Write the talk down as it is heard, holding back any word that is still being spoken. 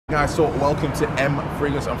Guys, so welcome to M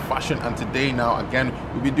Fragrance and Fashion, and today now again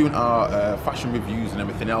we'll be doing our fashion reviews and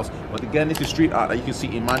everything else. But again, this is street art that you can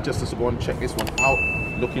see in Manchester, so go and check this one out.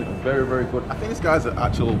 Looking very, very good. I think this guy's an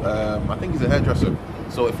actual I think he's a hairdresser,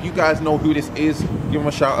 so if you guys know who this is, give him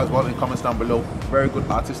a shout as well in comments down below. Very good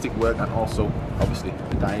artistic work, and also obviously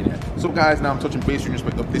the guy in here. So guys, now I'm touching base in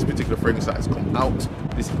respect of this particular fragrance that has come out.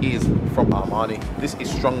 This is from Armani. This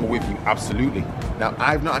is Stronger With You, absolutely. Now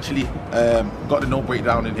I've not actually got the no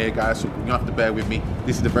breakdown in here, guys, so you're gonna have to bear with me.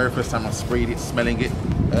 This is the very first time I sprayed it, smelling it.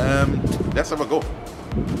 Let's have a go.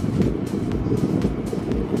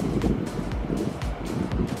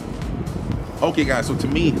 Okay guys, so to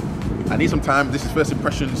me, I need some time. This is first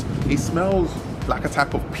impressions. It smells like a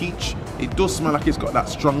type of peach. It does smell like it's got that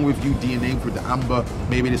Strong With You DNA with the amber.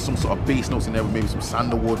 Maybe there's some sort of base notes in there, maybe some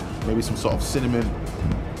sandalwood, maybe some sort of cinnamon.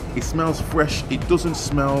 It smells fresh. It doesn't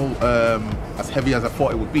smell as heavy as I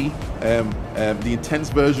thought it would be. The intense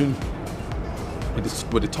version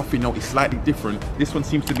with the toffee note is slightly different. This one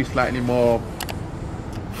seems to be slightly more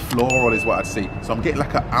floral is what I'd say. So I'm getting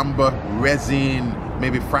like an amber, resin,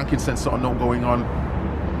 maybe frankincense sort of note going on.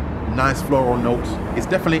 Nice floral notes. It's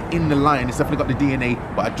definitely in the line. It's definitely got the DNA,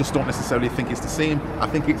 but I just don't necessarily think it's the same. I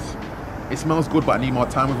think it smells good, but I need more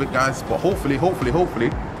time with it, guys. But hopefully,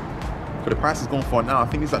 for the price it's going for now, I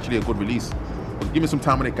think it's actually a good release. But give me some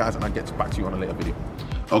time with it, guys, and I'll get back to you on a later video.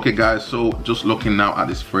 Okay guys, so just looking now at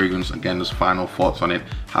this fragrance, again, just final thoughts on it.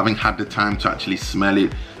 Having had the time to actually smell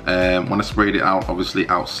it, when I sprayed it out, obviously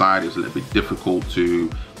outside, it was a little bit difficult to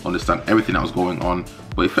understand everything that was going on.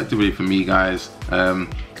 But effectively for me, guys, I've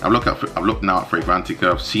looked now at Fragrantica,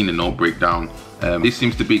 I've seen the note breakdown. This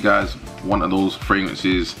seems to be, guys, one of those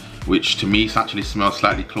fragrances which to me actually smells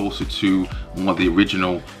slightly closer to more the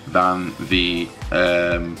original than the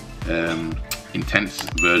intense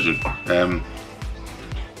version.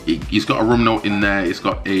 It's got a rum note in there. It's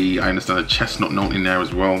got I understand, a chestnut note in there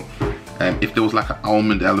as well. If there was like an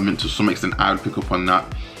almond element to some extent, I would pick up on that.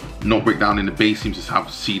 Note breakdown in the base seems to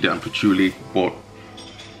have cedar and patchouli, but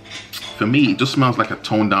for me, it just smells like a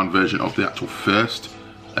toned down version of the actual first,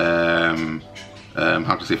 how can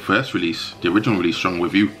I say, first release, the original release, Strong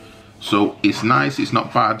With You. So it's nice, it's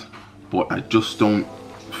not bad, but I just don't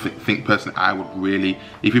think personally I would really,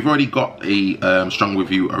 if you've already got a Strong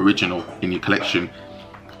With You original in your collection,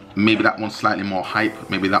 maybe that one's slightly more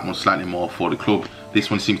hype, maybe that one's slightly more for the club.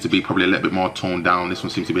 This one seems to be probably a little bit more toned down. This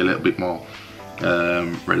one seems to be a little bit more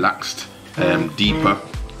relaxed, deeper.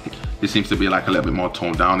 This seems to be like a little bit more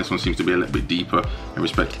toned down. This one seems to be a little bit deeper in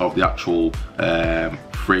respect of the actual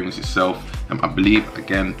fragrance itself. I believe,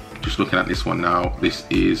 again, just looking at this one now, this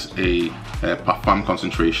is a parfum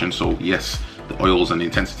concentration. So yes, the oils and the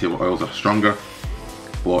intensity of the oils are stronger,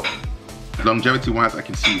 but longevity wise, I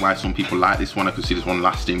can see why some people like this one. I can see this one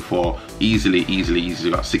lasting for easily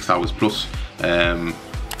about 6 hours plus.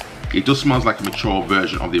 It just smells like a mature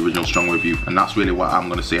version of the original Strong With You, and that's really what I'm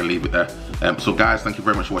going to say and leave it there. So guys, thank you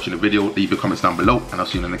very much for watching the video. Leave your comments down below, and I'll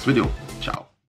see you in the next video. Ciao.